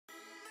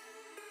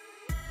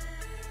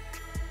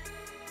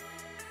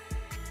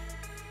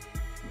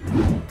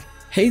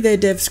Hey there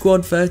Dev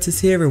Squad,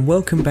 Virtus here and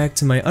welcome back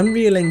to my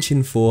Unreal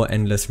Engine 4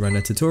 Endless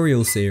Runner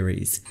tutorial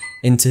series.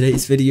 In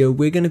today's video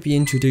we're going to be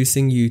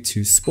introducing you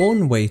to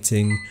spawn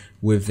waiting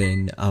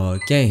within our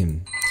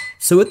game.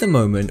 So at the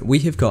moment we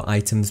have got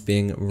items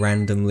being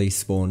randomly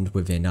spawned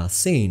within our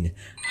scene.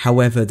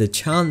 However, the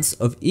chance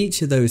of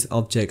each of those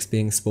objects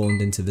being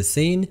spawned into the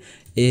scene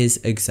is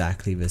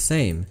exactly the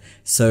same.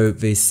 So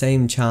the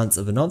same chance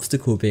of an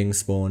obstacle being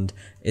spawned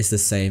is the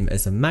same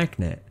as a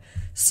magnet.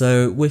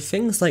 So with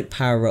things like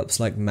power-ups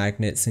like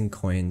magnets and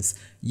coins,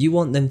 you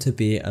want them to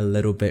be a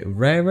little bit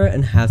rarer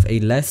and have a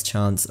less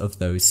chance of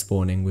those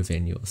spawning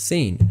within your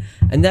scene.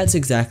 And that's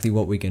exactly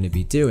what we're going to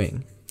be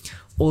doing.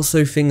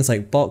 Also, things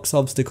like box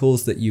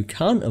obstacles that you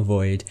can't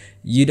avoid,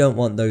 you don't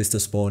want those to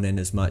spawn in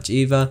as much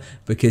either,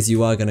 because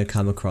you are going to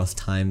come across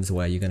times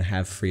where you're going to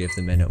have 3 of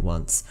them in at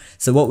once.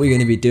 So what we're going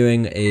to be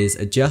doing is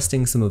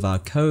adjusting some of our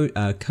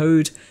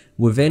code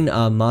within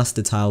our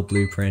master tile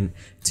blueprint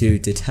to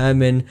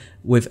determine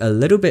with a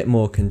little bit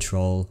more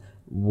control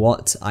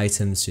what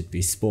items should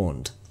be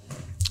spawned.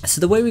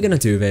 So the way we're going to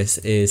do this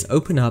is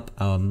open up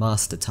our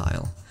master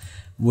tile.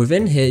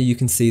 Within here you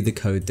can see the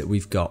code that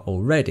we've got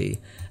already,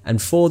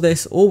 and for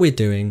this all we're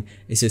doing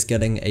is just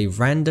getting a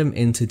random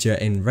integer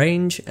in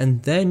range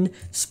and then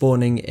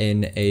spawning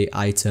in a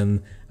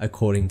item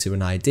according to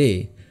an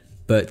ID.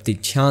 But the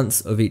chance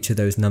of each of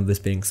those numbers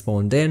being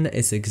spawned in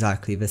is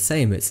exactly the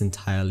same, it's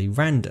entirely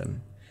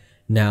random.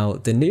 Now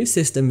the new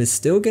system is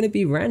still going to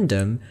be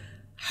random,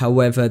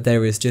 however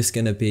there is just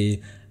going to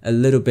be a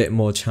little bit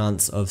more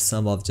chance of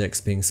some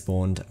objects being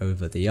spawned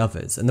over the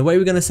others. And the way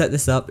we're going to set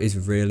this up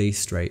is really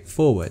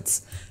straightforward.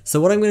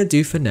 So what I'm going to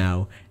do for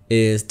now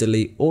is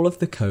delete all of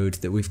the code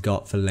that we've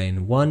got for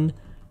lane 1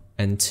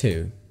 and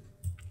 2.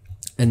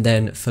 And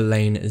then for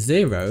lane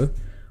 0,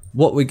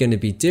 what we're going to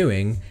be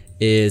doing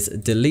is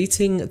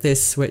deleting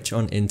this switch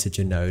on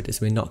integer node,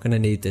 as we're not going to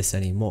need this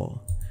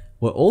anymore.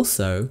 We're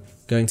also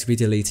going to be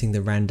deleting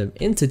the random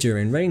integer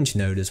in range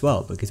node as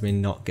well, because we're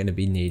not going to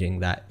be needing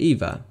that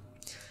either.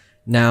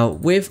 Now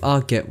with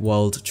our get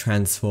world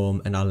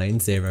transform and our lane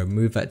 0,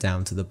 move that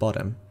down to the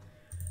bottom.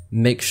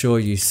 Make sure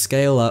you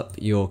scale up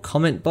your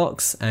comment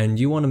box and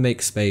you want to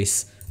make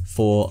space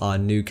for our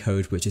new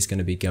code which is going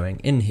to be going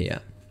in here.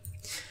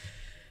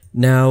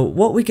 Now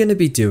what we're going to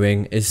be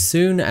doing, as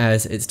soon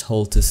as it's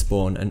told to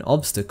spawn an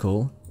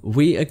obstacle,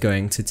 we are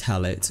going to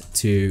tell it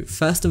to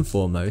first and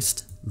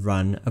foremost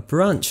run a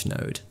branch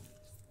node.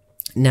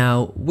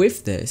 Now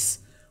with this,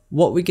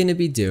 what we're going to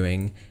be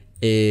doing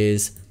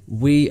is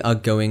we are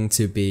going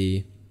to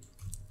be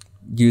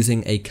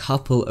using a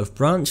couple of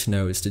branch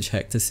nodes to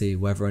check to see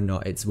whether or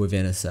not it's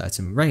within a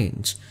certain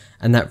range,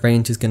 and that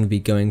range is going to be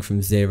going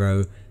from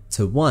 0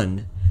 to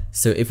 1.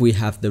 So if we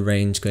have the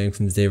range going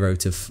from 0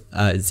 to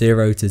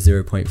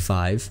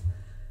 0.5,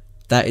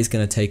 that is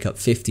going to take up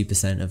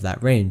 50% of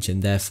that range,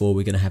 and therefore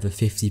we're going to have a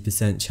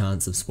 50%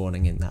 chance of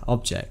spawning in that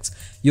object.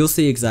 You'll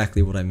see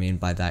exactly what I mean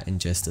by that in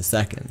just a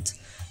second.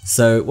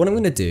 So what I'm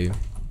going to do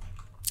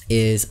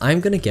is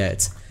I'm going to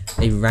get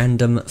a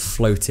random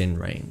float in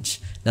range.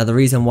 Now the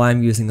reason why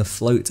I'm using a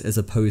float as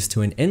opposed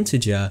to an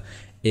integer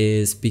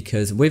is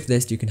because with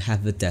this you can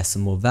have the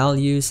decimal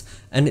values,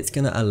 and it's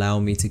going to allow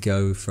me to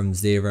go from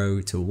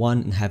 0 to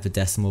 1 and have the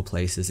decimal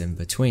places in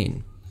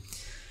between.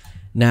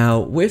 Now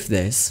with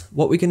this,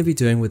 what we're going to be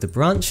doing with the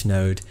branch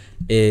node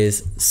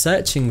is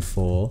searching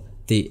for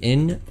the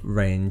in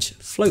range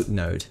float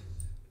node.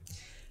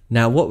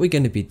 Now what we're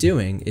going to be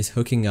doing is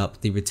hooking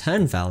up the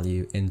return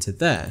value into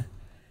there.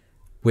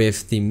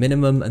 With the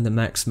minimum and the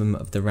maximum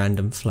of the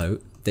random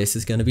float, this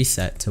is going to be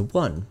set to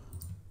 1.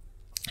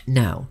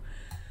 Now,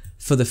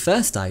 for the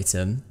first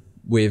item,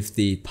 with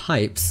the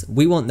pipes,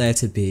 we want there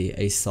to be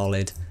a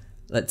solid,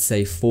 let's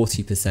say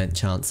 40%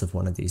 chance of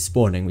one of these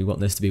spawning. We want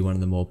this to be one of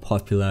the more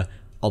popular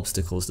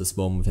obstacles to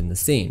spawn within the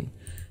scene.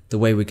 The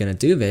way we're going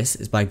to do this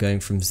is by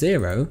going from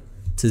 0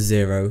 to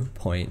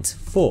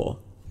 0.4.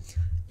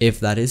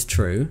 If that is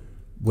true,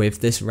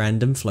 with this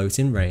random float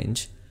in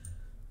range,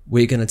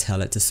 we're going to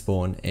tell it to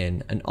spawn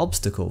in an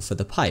obstacle for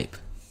the pipe.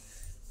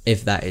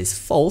 If that is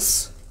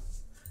false,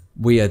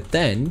 we are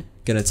then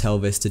going to tell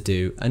this to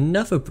do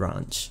another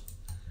branch.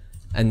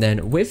 And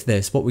then with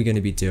this, what we're going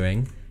to be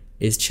doing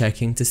is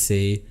checking to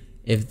see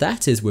if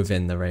that is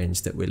within the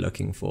range that we're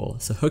looking for.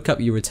 So hook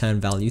up your return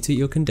value to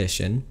your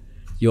condition,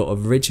 your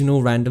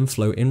original random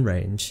float in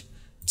range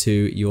to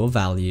your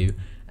value,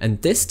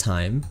 and this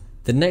time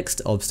the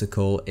next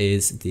obstacle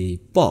is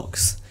the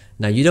box.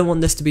 Now you don't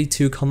want this to be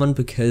too common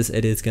because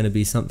it is going to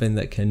be something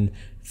that can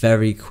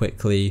very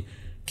quickly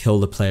kill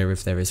the player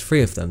if there is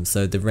 3 of them.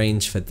 So the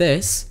range for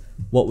this,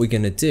 what we're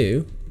going to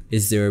do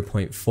is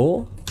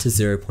 0.4 to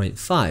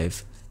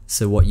 0.5.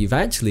 So what you've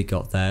actually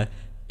got there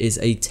is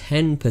a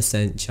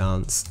 10%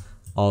 chance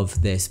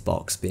of this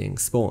box being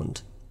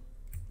spawned.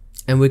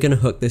 And we're going to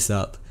hook this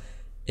up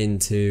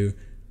into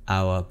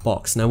our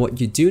box. Now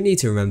what you do need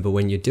to remember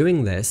when you're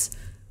doing this,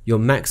 your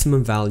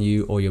maximum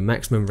value or your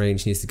maximum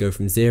range needs to go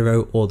from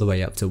 0 all the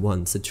way up to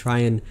 1. So try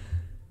and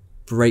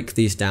break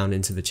these down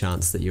into the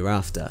chance that you're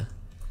after.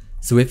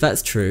 So if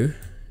that's true,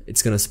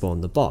 it's going to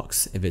spawn the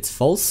box. If it's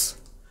false,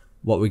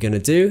 what we're going to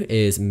do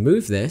is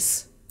move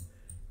this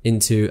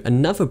into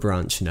another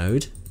branch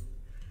node,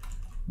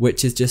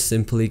 which is just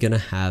simply going to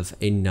have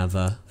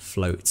another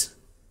float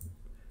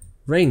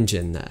range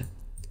in there.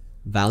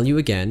 Value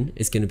again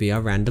is going to be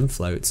our random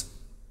float.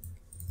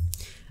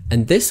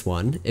 And this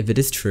one, if it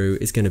is true,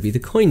 is going to be the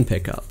coin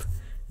pickup.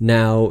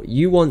 Now,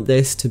 you want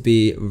this to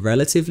be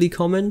relatively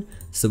common,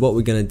 so what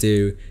we're going to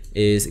do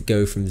is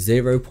go from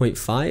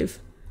 0.5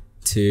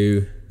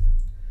 to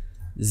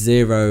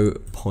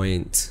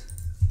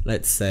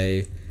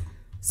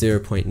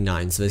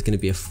 0.9, so there's going to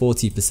be a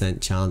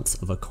 40%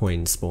 chance of a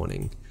coin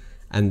spawning,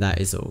 and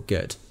that is all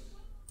good.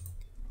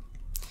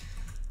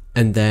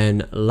 And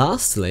then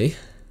lastly,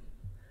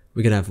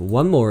 we're going to have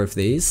one more of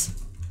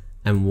these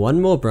and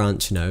one more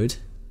branch node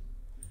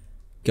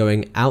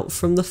going out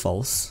from the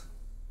false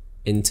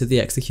into the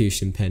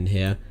execution pin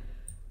here.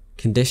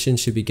 Condition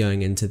should be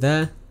going into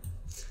there.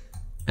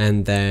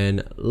 And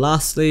then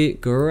lastly,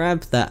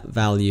 grab that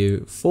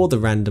value for the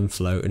random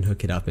float and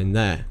hook it up in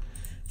there.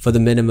 For the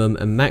minimum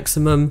and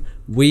maximum,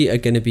 we are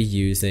going to be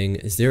using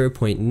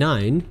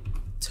 0.9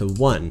 to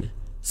 1.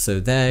 So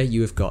there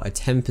you have got a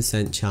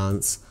 10%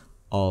 chance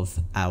of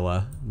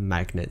our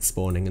magnet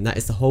spawning, and that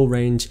is the whole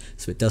range,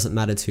 so it doesn't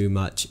matter too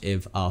much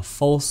if our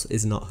false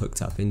is not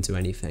hooked up into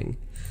anything.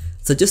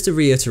 So just to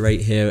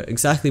reiterate here,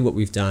 exactly what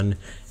we've done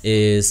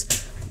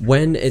is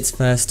when it's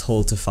first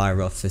told to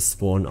fire off this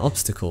spawn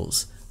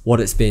obstacles, what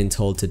it's being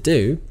told to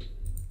do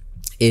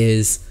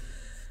is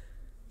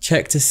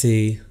check to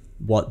see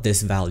what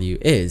this value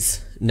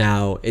is.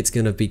 Now it's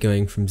going to be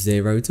going from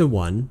 0 to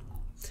 1,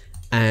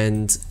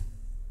 and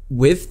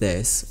with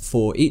this,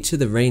 for each of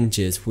the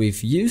ranges,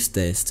 we've used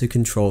this to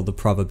control the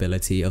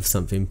probability of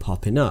something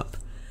popping up.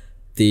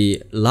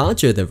 The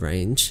larger the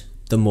range,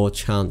 the more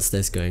chance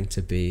there's going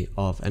to be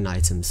of an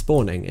item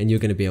spawning, and you're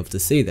going to be able to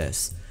see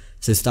this.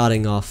 So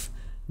starting off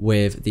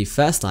with the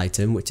first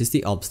item, which is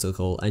the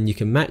obstacle, and you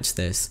can match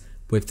this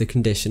with the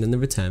condition and the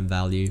return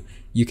value,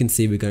 you can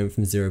see we're going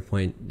from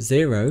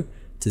 0.0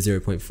 to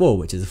 0.4,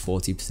 which is a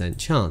 40%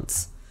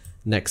 chance.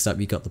 Next up,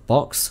 you got the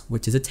box,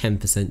 which is a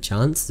 10%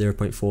 chance,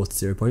 0.4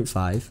 to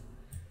 0.5.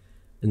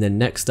 And then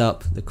next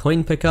up, the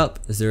coin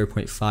pickup,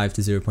 0.5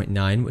 to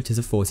 0.9, which is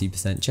a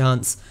 40%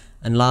 chance.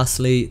 And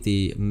lastly,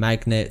 the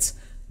magnet,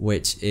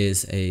 which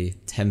is a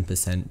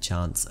 10%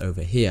 chance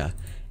over here.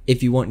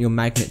 If you want your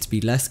magnet to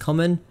be less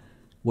common,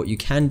 what you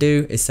can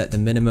do is set the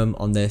minimum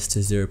on this to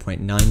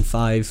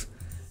 0.95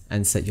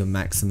 and set your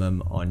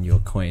maximum on your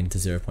coin to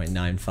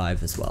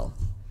 0.95 as well.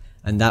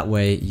 And that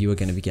way you are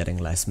going to be getting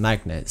less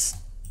magnets.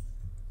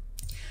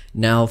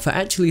 Now, for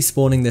actually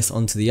spawning this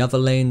onto the other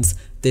lanes,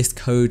 this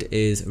code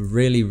is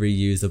really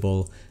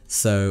reusable.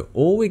 So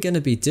all we're going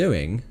to be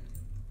doing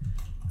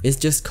is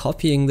just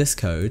copying this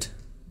code,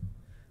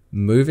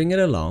 moving it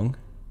along,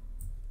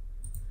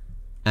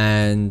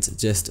 and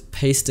just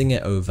pasting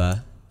it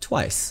over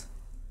twice,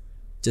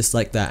 just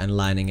like that, and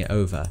lining it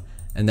over.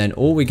 And then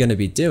all we're going to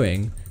be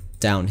doing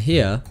down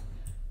here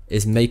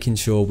is making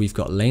sure we've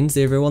got lane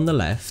 0 on the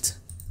left.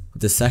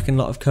 With the second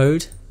lot of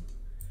code,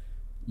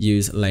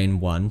 use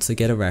lane 1 to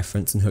get a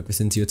reference and hook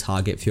this into your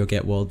target for your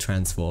get world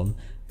transform.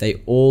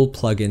 They all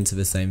plug into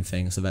the same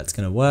thing, so that's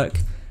going to work.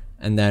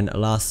 And then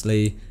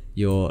lastly,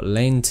 your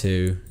lane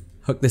 2,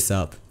 hook this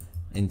up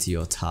into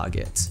your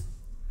target.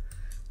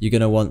 You're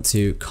going to want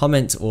to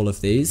comment all of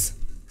these.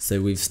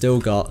 So we've still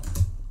got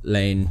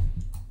lane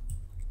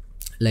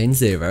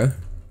 0.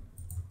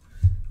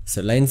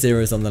 So lane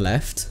 0 is on the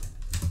left.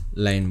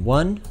 Lane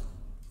 1.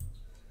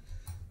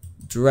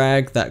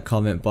 Drag that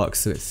comment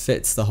box so it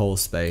fits the whole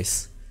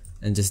space,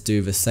 and just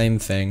do the same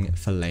thing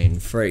for lane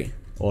 3,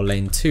 or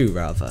lane 2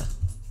 rather.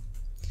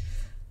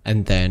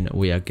 And then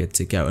we are good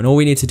to go. And all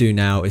we need to do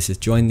now is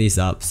just join these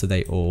up so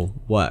they all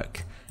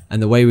work.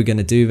 And the way we're going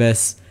to do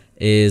this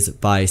is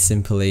by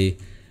simply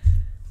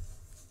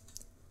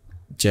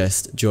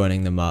just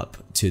joining them up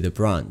to the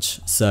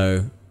branch.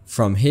 So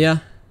from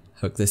here,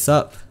 hook this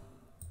up,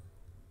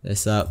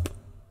 this up,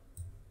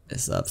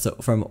 this up. So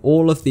from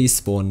all of these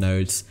spawn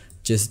nodes,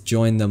 just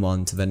join them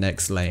on to the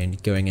next lane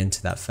going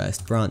into that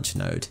first branch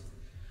node.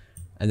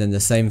 And then the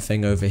same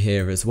thing over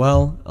here as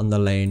well. On the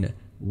lane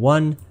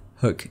 1,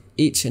 hook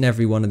each and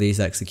every one of these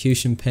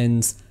execution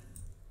pins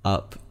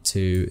up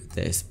to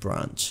this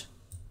branch.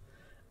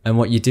 And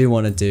what you do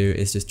want to do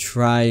is just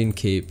try and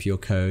keep your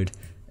code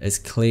as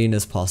clean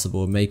as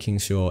possible, making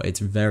sure it's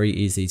very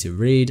easy to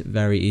read,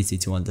 very easy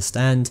to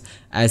understand,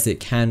 as it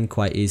can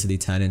quite easily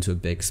turn into a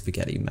big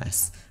spaghetti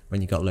mess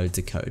when you got loads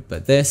of code.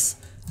 But this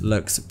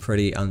looks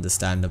pretty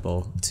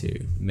understandable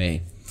to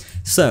me.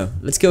 So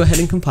let's go ahead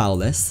and compile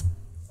this,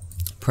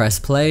 press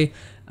play,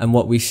 and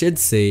what we should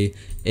see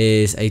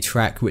is a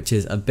track which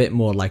is a bit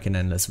more like an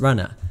endless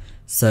runner.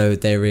 So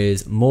there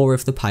is more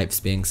of the pipes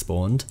being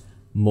spawned,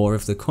 more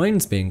of the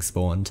coins being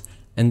spawned,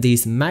 and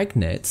these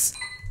magnets,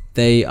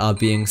 they are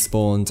being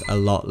spawned a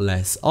lot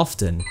less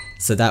often.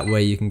 So that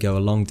way you can go a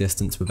long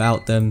distance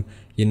without them.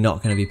 You're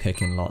not going to be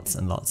picking lots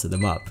and lots of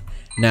them up.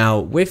 Now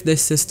with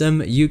this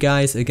system, you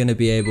guys are going to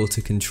be able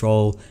to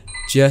control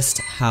just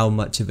how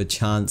much of a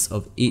chance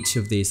of each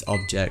of these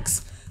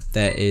objects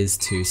there is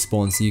to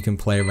spawn, so you can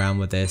play around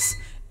with this.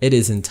 It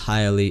is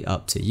entirely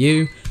up to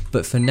you,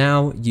 but for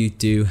now you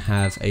do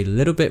have a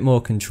little bit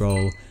more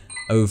control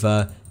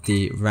over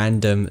the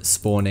random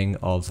spawning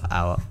of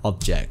our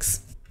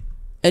objects.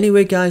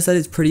 Anyway guys, that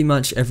is pretty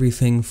much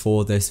everything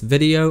for this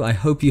video. I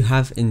hope you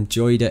have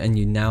enjoyed it and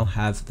you now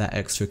have that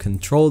extra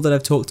control that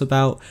I've talked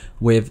about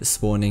with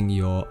spawning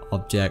your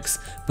objects.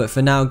 But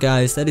for now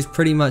guys, that is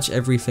pretty much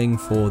everything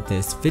for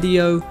this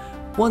video.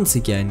 Once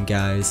again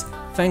guys,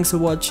 thanks for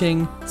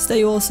watching,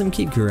 stay awesome,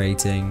 keep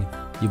creating.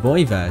 Your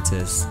boy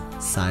Vertus,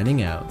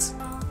 signing out.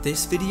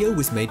 This video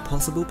was made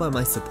possible by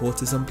my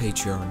supporters on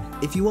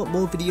Patreon. If you want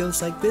more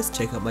videos like this,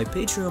 check out my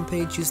Patreon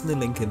page using the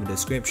link in the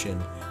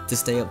description. To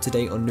stay up to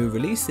date on new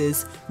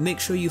releases, make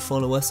sure you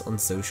follow us on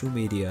social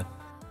media.